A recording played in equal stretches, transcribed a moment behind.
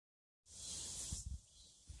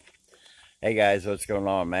Hey guys, what's going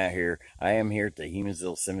on? Matt here. I am here at the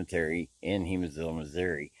Hemonsville Cemetery in Hemonsville,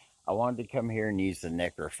 Missouri. I wanted to come here and use the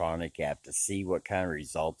Necrophonic app to see what kind of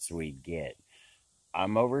results we'd get.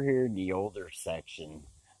 I'm over here in the older section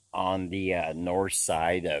on the north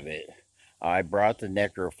side of it. I brought the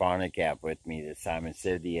Necrophonic app with me this time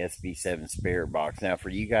instead of the SB7 Spirit Box. Now, for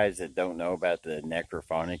you guys that don't know about the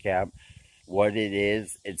Necrophonic app, what it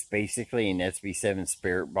is, it's basically an SB7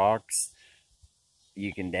 Spirit Box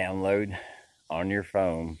you can download on your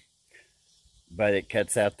phone, but it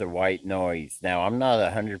cuts out the white noise. Now, I'm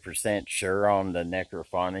not 100% sure on the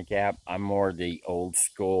Necrophonic app. I'm more the old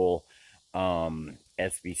school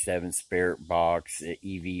SB7 Spirit Box,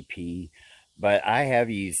 EVP, but I have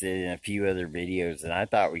used it in a few other videos, and I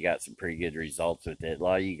thought we got some pretty good results with it. A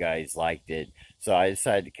lot of you guys liked it, so I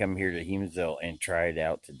decided to come here to Hemonsville and try it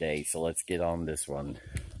out today. So let's get on this one.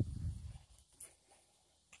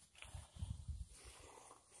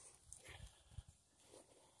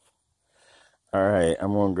 All right,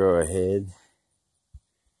 I'm going to go ahead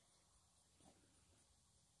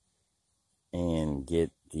and get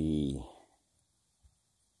the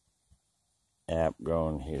app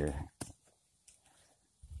going here.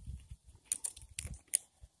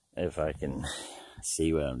 If I can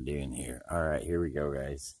see what I'm doing here. All right, here we go,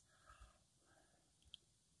 guys.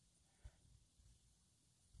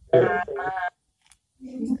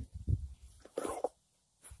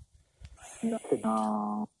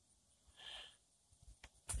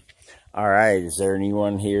 All right, is there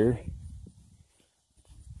anyone here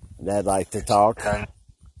that'd like to talk?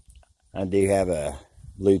 I do have a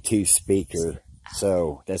Bluetooth speaker,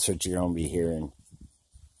 so that's what you're going to be hearing.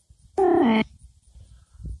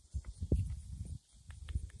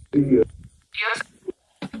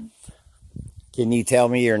 Can you tell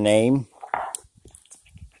me your name?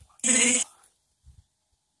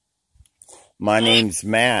 My name's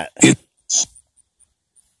Matt.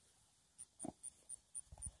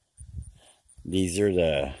 These are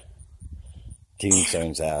the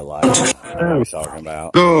tombstones that I like. I was talking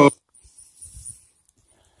about.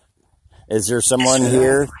 Is there someone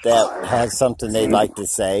here that has something they'd like to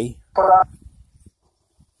say?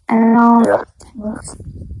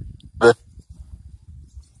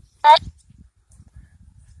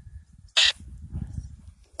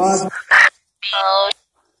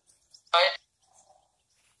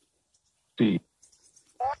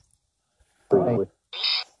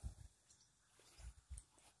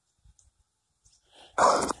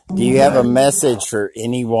 Do you have a message for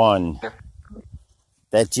anyone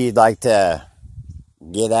that you'd like to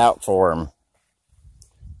get out for them?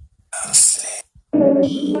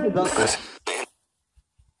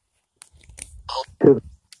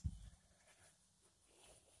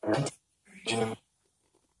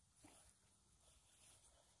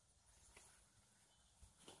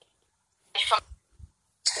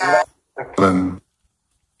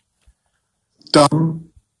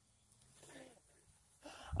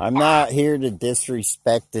 I'm not here to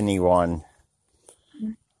disrespect anyone.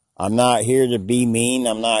 I'm not here to be mean.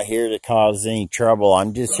 I'm not here to cause any trouble.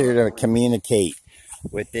 I'm just here to communicate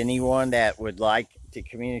with anyone that would like to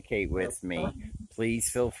communicate with me. Please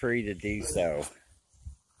feel free to do so.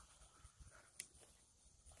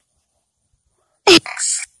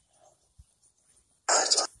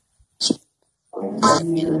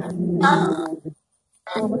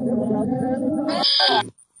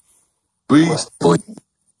 Please.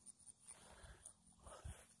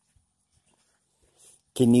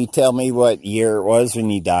 Can you tell me what year it was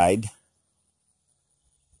when you died?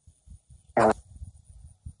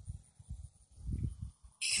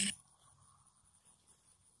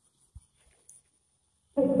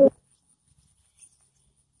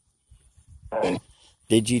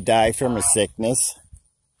 Did you die from a sickness?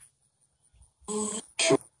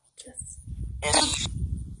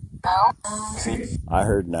 I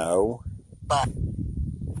heard no.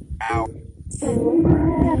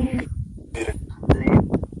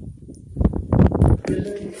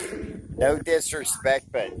 No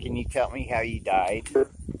disrespect, but can you tell me how you died?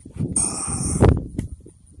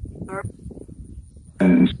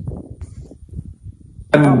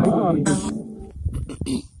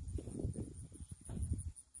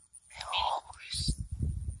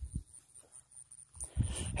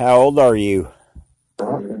 How old are you?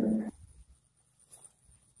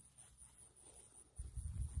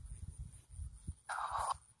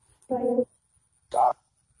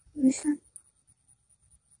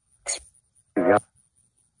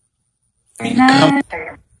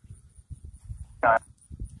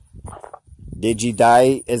 Did you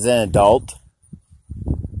die as an adult?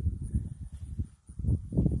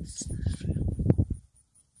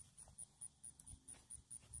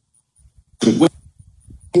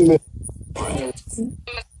 Pretty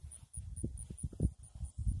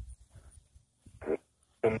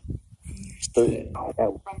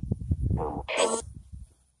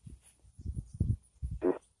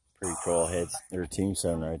cool. Hits their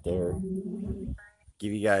tombstone right there.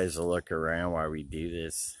 Give you guys a look around while we do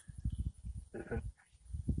this.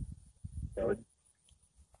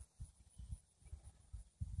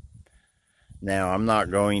 Now, I'm not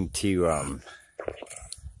going to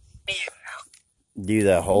do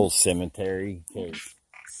the whole cemetery because,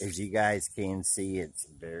 as you guys can see, it's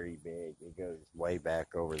very big. It goes way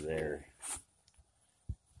back over there.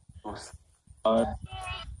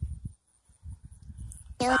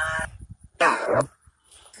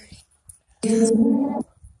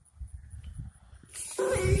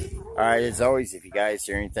 Alright, as always, if you guys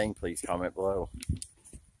hear anything, please comment below.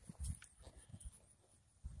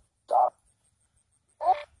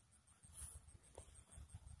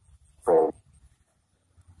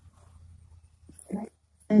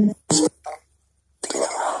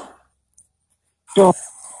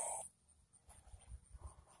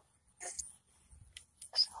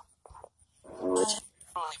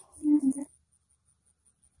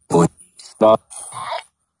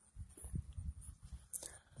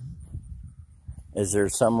 Is there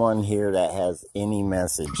someone here that has any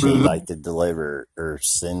message they'd like to deliver or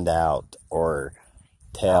send out or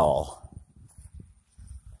tell?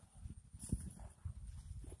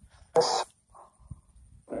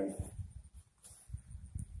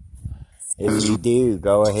 If you do,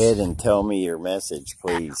 go ahead and tell me your message,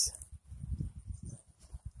 please.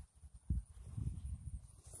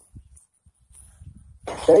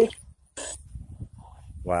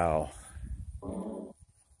 Wow.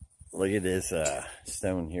 Look at this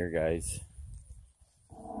stone here, guys.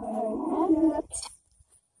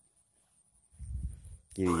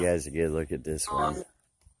 Give you guys a good look at this one.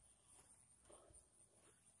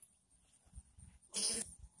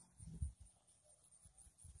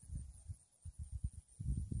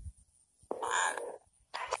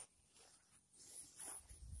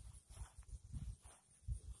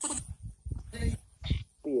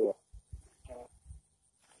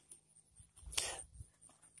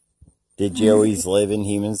 Did you always live in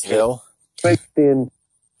Humansville?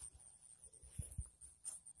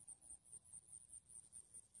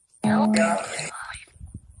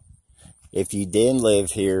 If you did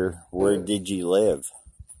live here, where did you live?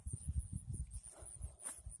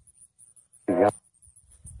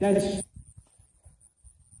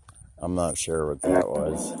 I'm not sure what that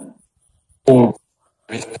was.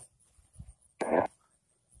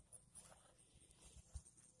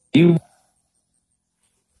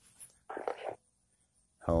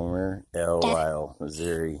 Homer, LOL,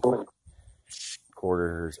 Missouri.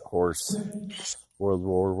 Quarter horse. World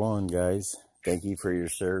War I, guys. Thank you for your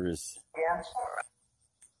service.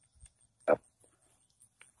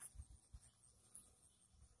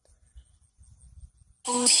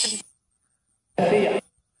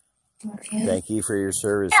 Thank you for your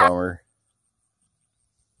service, Homer.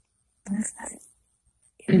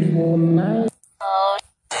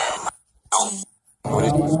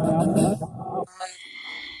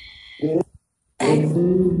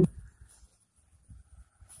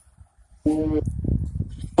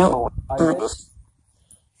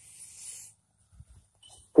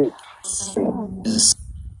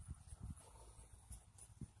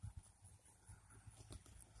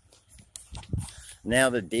 Now,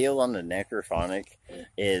 the deal on the Necrophonic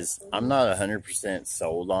is I'm not 100%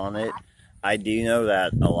 sold on it. I do know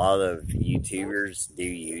that a lot of YouTubers do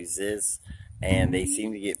use this, and they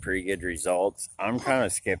seem to get pretty good results. I'm kind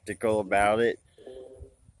of skeptical about it,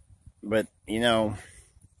 but, you know,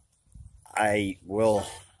 I will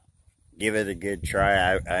give it a good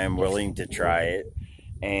try. I am willing to try it,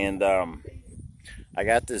 and I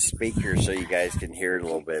got this speaker so you guys can hear it a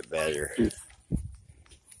little bit better.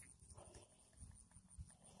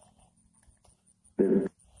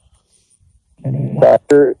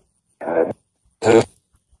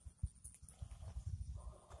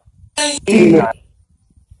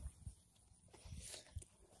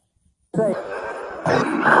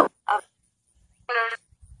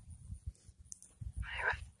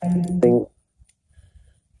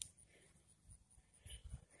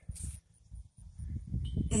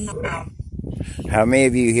 How many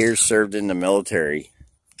of you here served in the military?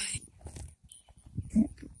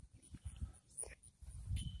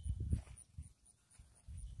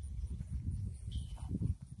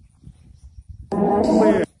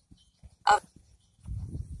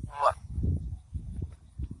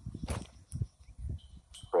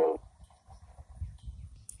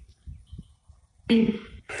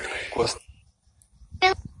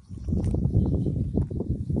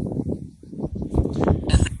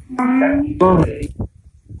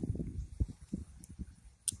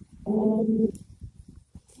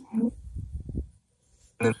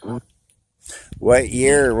 What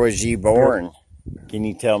year was you born? Can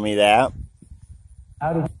you tell me that?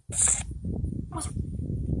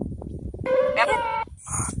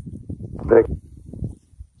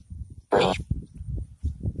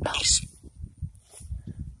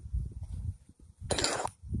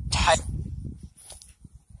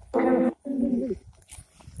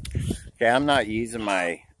 Okay, I'm not using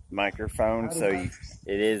my microphone, so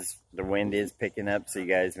the wind is picking up, so you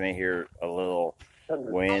guys may hear a little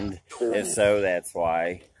wind. If so, that's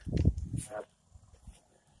why.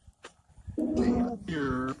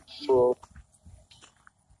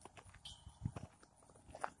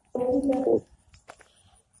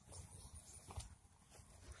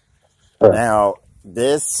 Now,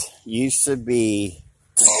 this used to be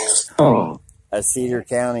a Cedar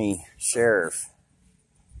County sheriff.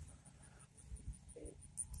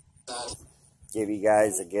 Give you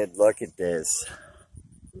guys a good look at this.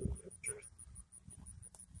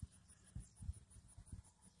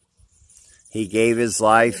 He gave his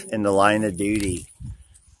life in the line of duty.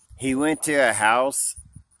 He went to a house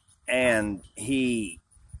and he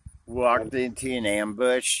walked into an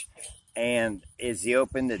ambush, and as he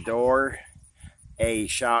opened the door, a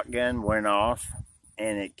shotgun went off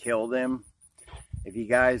and it killed him. If you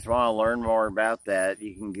guys want to learn more about that,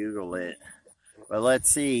 you can Google it. But let's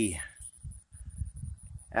see.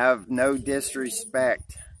 Have no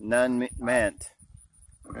disrespect, none meant.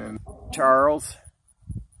 Charles,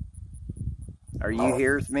 are you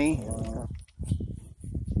here with me?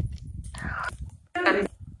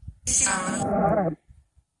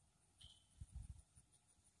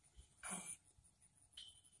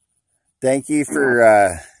 Thank you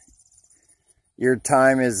for your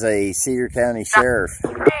time as a Cedar County sheriff.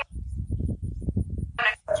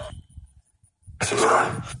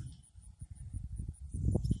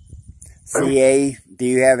 CA, do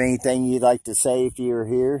you have anything you'd like to say if you were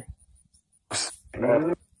here?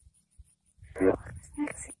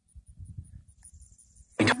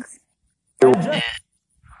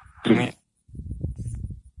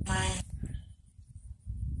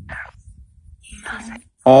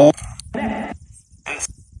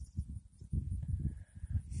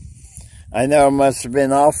 I know it must have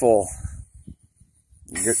been awful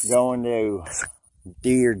going to do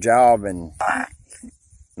your job and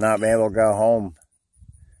not be able to go home.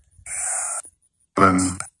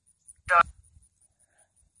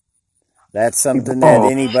 That's something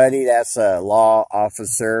that anybody that's a law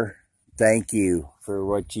officer, thank you for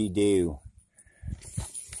what you do.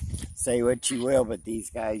 Say what you will, but these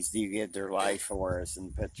guys do give their life for us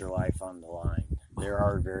and put their life on the line. There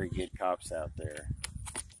are very good cops out there.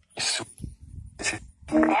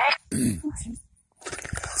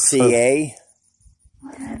 CA,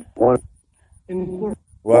 what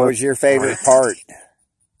was your favorite part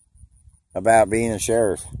about being a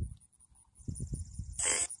sheriff?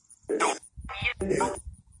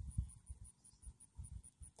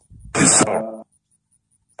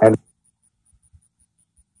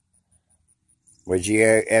 Was you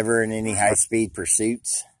ever in any high-speed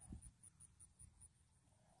pursuits?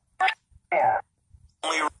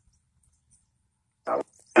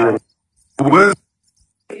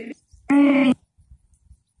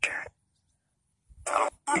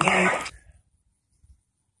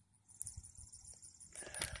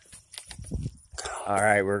 All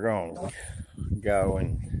right, we're going to go,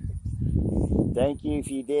 and thank you if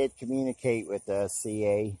you did communicate with us,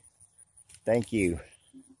 CA. Thank you.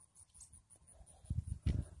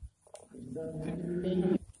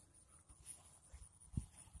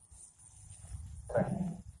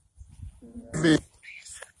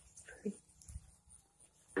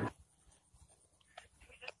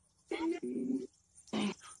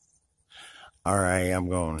 All right, I'm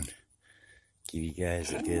going to give you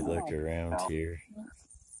guys a good look around here.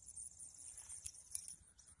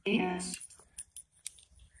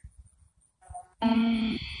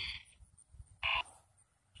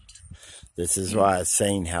 This is why I was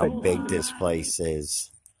saying how big this place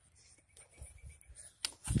is.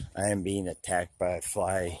 I am being attacked by a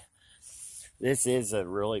fly. This is a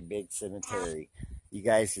really big cemetery. You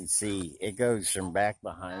guys can see it goes from back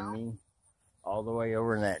behind me all the way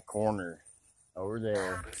over in that corner over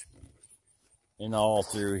there and all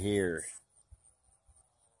through here.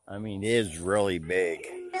 I mean, it is really big.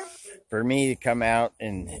 For me to come out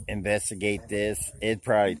and investigate this, it'd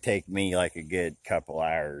probably take me like a good couple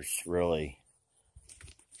hours, really.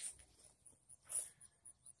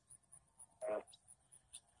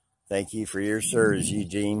 Thank you for your service,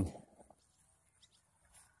 Eugene.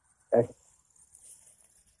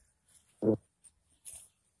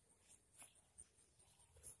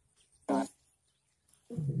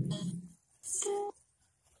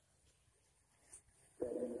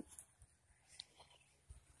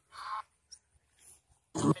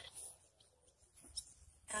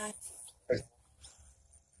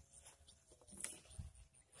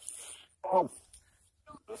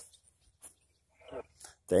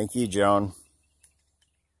 Thank you, John.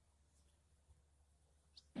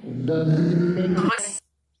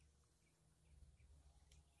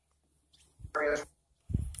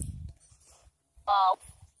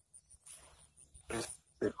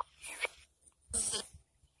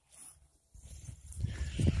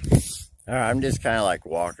 I'm just kind of like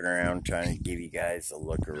walking around trying to give you guys a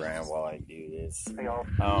look around while I do this.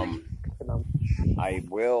 I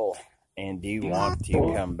will and do want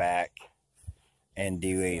to come back and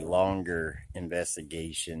do a longer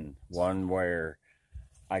investigation, one where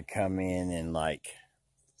I come in and like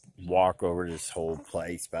walk over this whole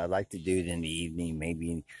place, but I'd like to do it in the evening,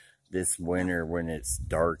 maybe this winter when it's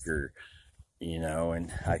darker, you know,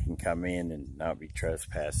 and I can come in and not be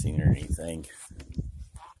trespassing or anything.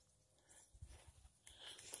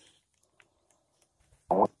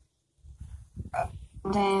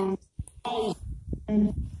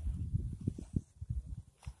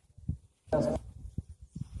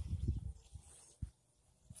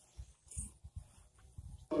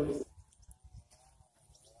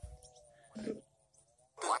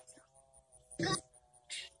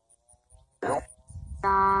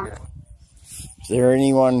 Is there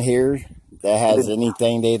anyone here that has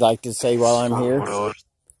anything they'd like to say while I'm here?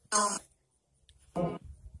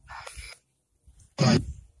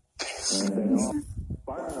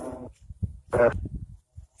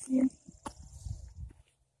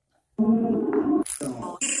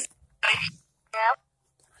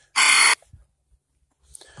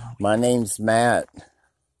 My name's Matt.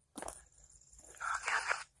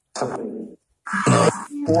 Can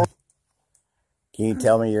you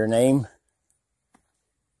tell me your name?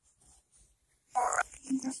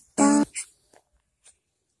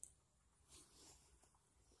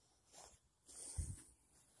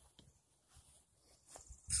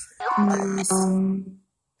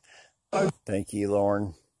 Thank you,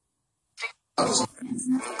 Lauren.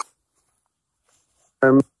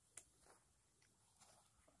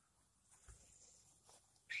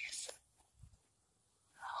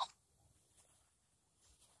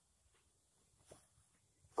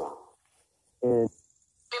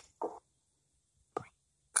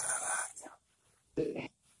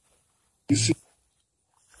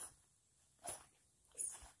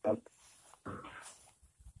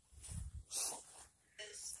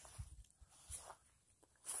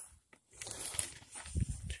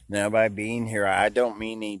 Now, by being here, I don't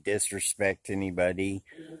mean any disrespect to anybody.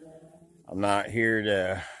 I'm not here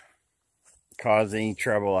to cause any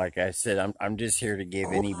trouble. Like I said, I'm just here to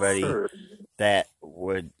give anybody that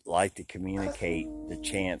would like to communicate the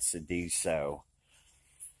chance to do so.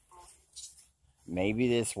 Maybe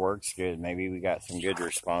this works good. Maybe we got some good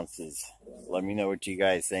responses. Let me know what you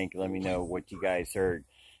guys think. Let me know what you guys heard.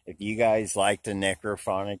 If you guys like the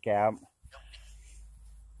Necrophonic app,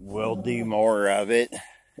 we'll do more of it.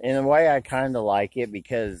 In a way, I kind of like it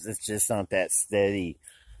because it's just not that steady,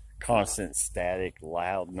 constant, static,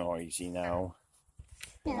 loud noise, you know.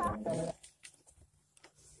 Yeah.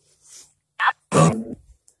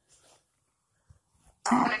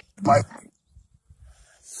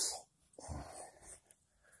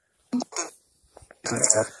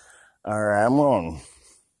 All right, I'm going to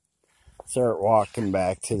start walking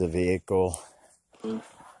back to the vehicle.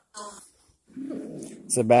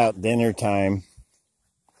 It's about dinner time.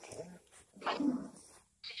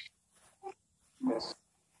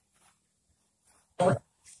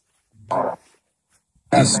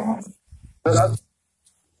 Yes. I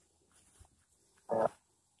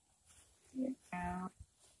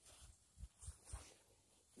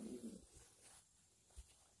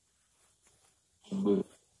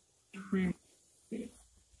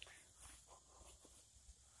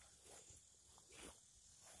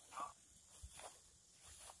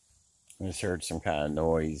just heard some kind of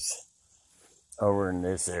noise over in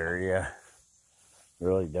this area.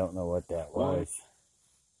 Really don't know what that was.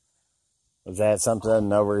 Was that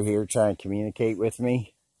something over here trying to communicate with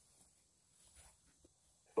me?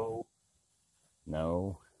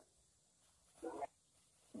 No.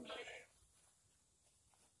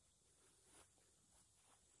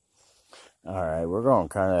 All right, we're going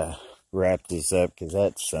to kind of wrap this up because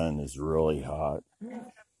that sun is really hot.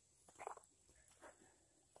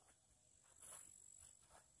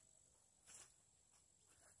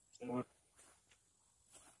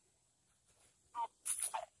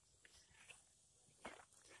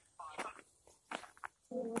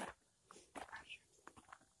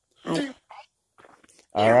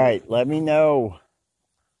 All right, let me know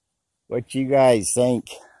what you guys think.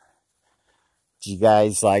 Do you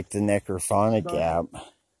guys like the Necrophonic app?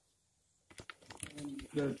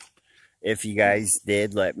 If you guys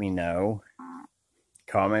did, let me know.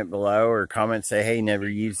 comment below or comment, say, hey, never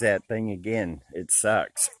use that thing again. It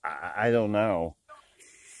sucks. I don't know.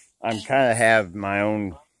 I'm kind of have my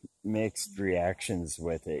own mixed reactions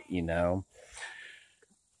with it, you know.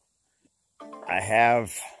 I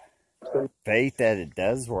have faith that it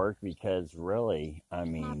does work because really, I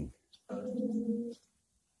mean,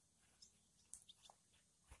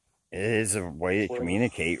 it is a way to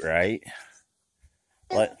communicate, right?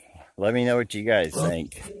 Let me know what you guys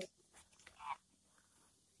think.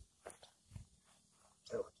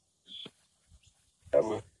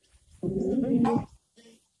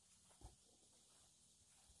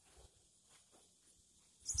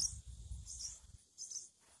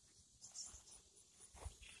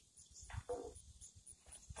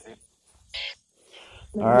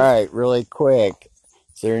 All right, really quick.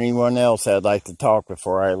 Is there anyone else that'd like to talk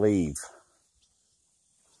before I leave?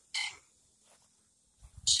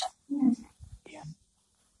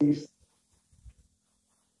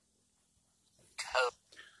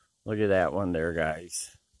 Look at that one there,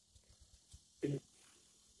 guys.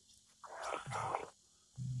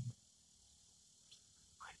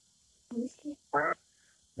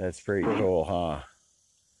 That's pretty cool, huh?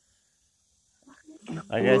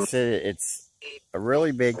 Like I said, it's a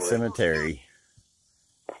really big cemetery.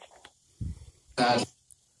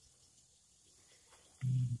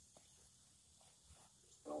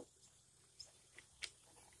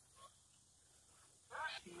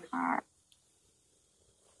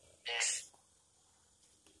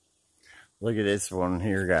 Look at this one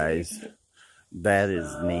here, guys. That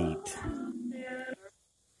is neat.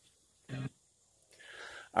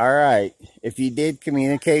 All right. If you did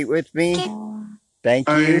communicate with me, thank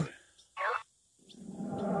you.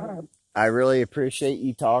 I really appreciate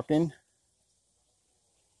you talking.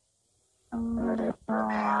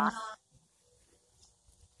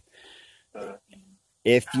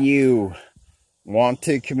 If you want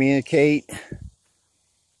to communicate,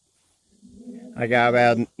 I got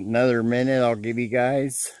about another minute I'll give you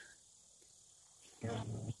guys.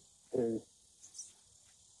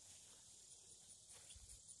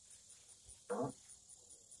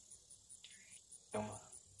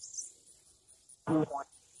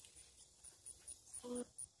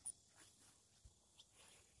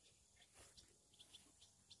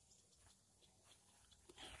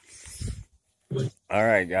 All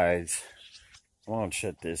right, guys. I won't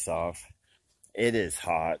shut this off. It is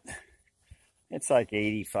hot. It's like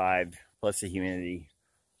 85 plus the humidity,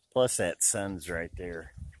 plus that sun's right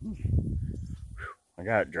there. I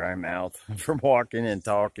got a dry mouth from walking and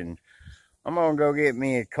talking. I'm gonna go get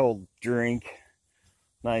me a cold drink.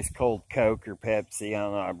 Nice cold Coke or Pepsi. I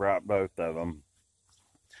don't know. I brought both of them.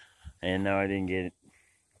 And no, I didn't get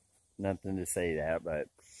nothing to say that. But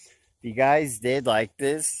if you guys did like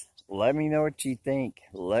this, let me know what you think.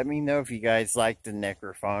 Let me know if you guys like the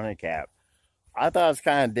Necrophonic app. I thought it was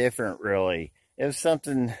kind of different, really. It was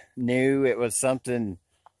something new. It was something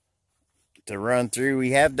to run through.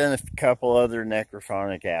 We have done a couple other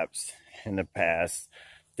Necrophonic apps in the past.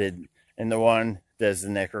 And the one, does the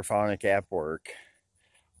Necrophonic app work?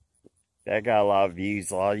 That got a lot of views.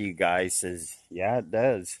 A lot of you guys says, yeah, it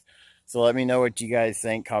does. So let me know what you guys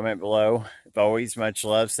think. Comment below. As always, much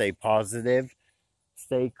love. Stay positive.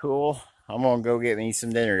 Stay cool. I'm going to go get me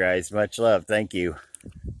some dinner, guys. Much love. Thank you.